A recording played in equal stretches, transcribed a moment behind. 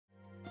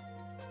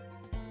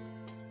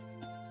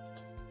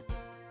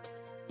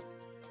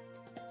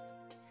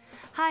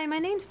Hi, my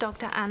name's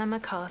Dr. Anna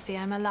McCarthy.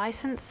 I'm a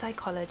licensed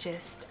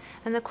psychologist,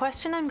 and the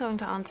question I'm going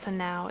to answer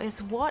now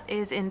is, what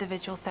is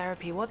individual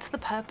therapy? What's the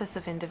purpose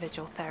of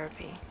individual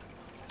therapy?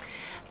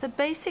 The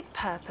basic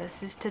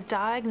purpose is to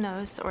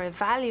diagnose or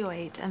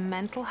evaluate a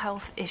mental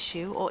health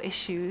issue or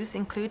issues,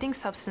 including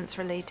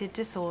substance-related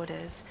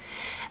disorders,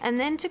 and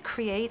then to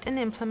create and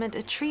implement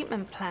a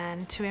treatment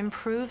plan to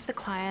improve the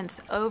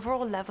client's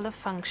overall level of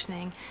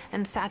functioning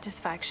and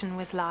satisfaction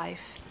with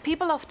life.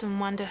 People often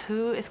wonder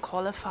who is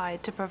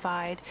qualified to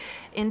provide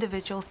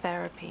individual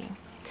therapy.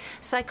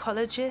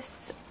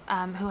 Psychologists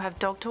who have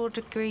doctoral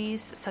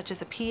degrees, such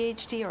as a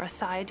PhD or a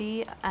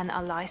PsyD, and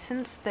are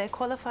licensed, they're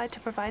qualified to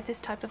provide this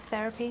type of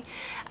therapy,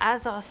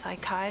 as are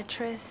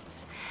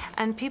psychiatrists,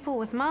 and people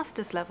with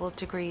master's level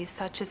degrees,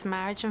 such as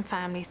marriage and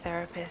family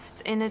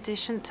therapists, in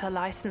addition to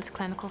licensed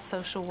clinical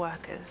social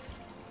workers.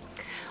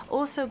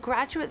 Also,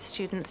 graduate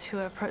students who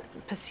are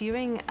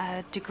pursuing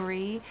a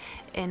degree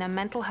in a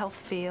mental health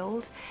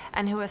field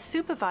and who are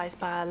supervised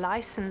by a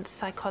licensed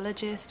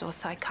psychologist or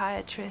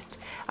psychiatrist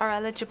are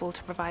eligible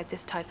to provide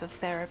this type of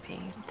therapy.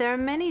 There are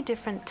many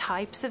different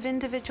types of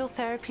individual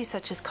therapy,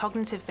 such as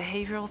cognitive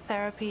behavioral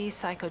therapy,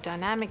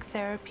 psychodynamic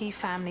therapy,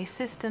 family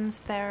systems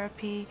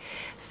therapy,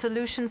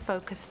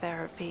 solution-focused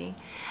therapy.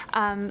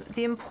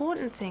 The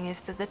important thing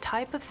is that the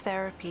type of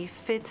therapy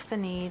fits the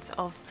needs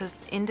of the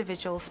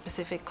individual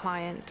specific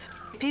client.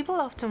 People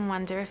often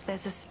wonder if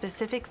there's a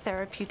specific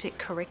therapeutic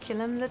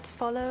curriculum that's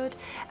followed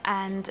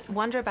and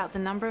wonder about the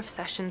number of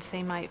sessions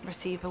they might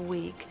receive a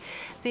week.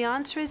 The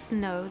answer is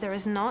no, there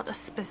is not a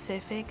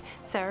specific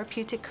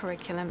therapeutic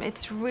curriculum.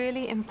 It's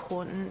really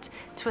important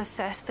to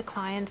assess the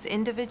client's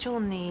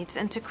individual needs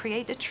and to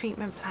create a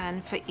treatment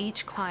plan for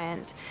each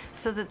client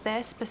so that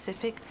their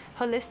specific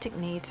holistic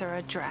needs are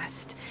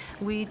addressed.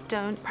 We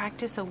don't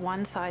practice a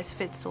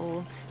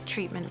one-size-fits-all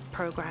treatment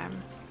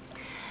program.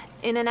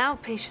 In an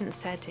outpatient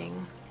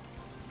setting,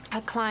 a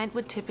client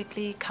would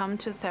typically come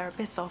to a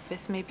therapist's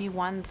office maybe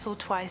once or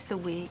twice a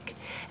week.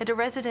 At a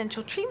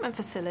residential treatment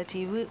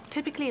facility, we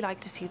typically like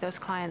to see those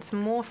clients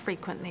more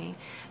frequently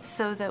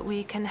so that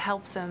we can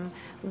help them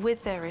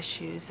with their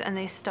issues and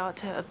they start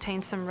to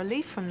obtain some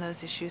relief from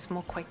those issues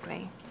more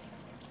quickly.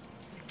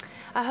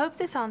 I hope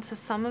this answers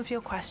some of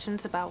your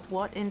questions about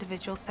what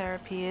individual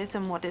therapy is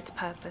and what its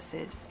purpose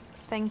is.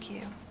 Thank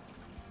you.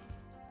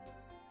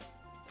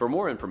 For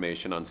more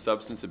information on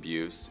substance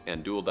abuse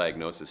and dual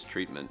diagnosis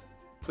treatment,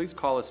 please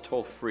call us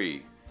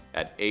toll-free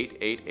at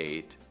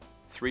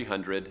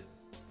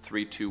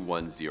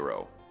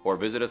 888-300-3210 or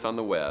visit us on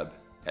the web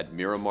at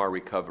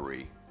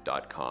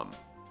miramarrecovery.com.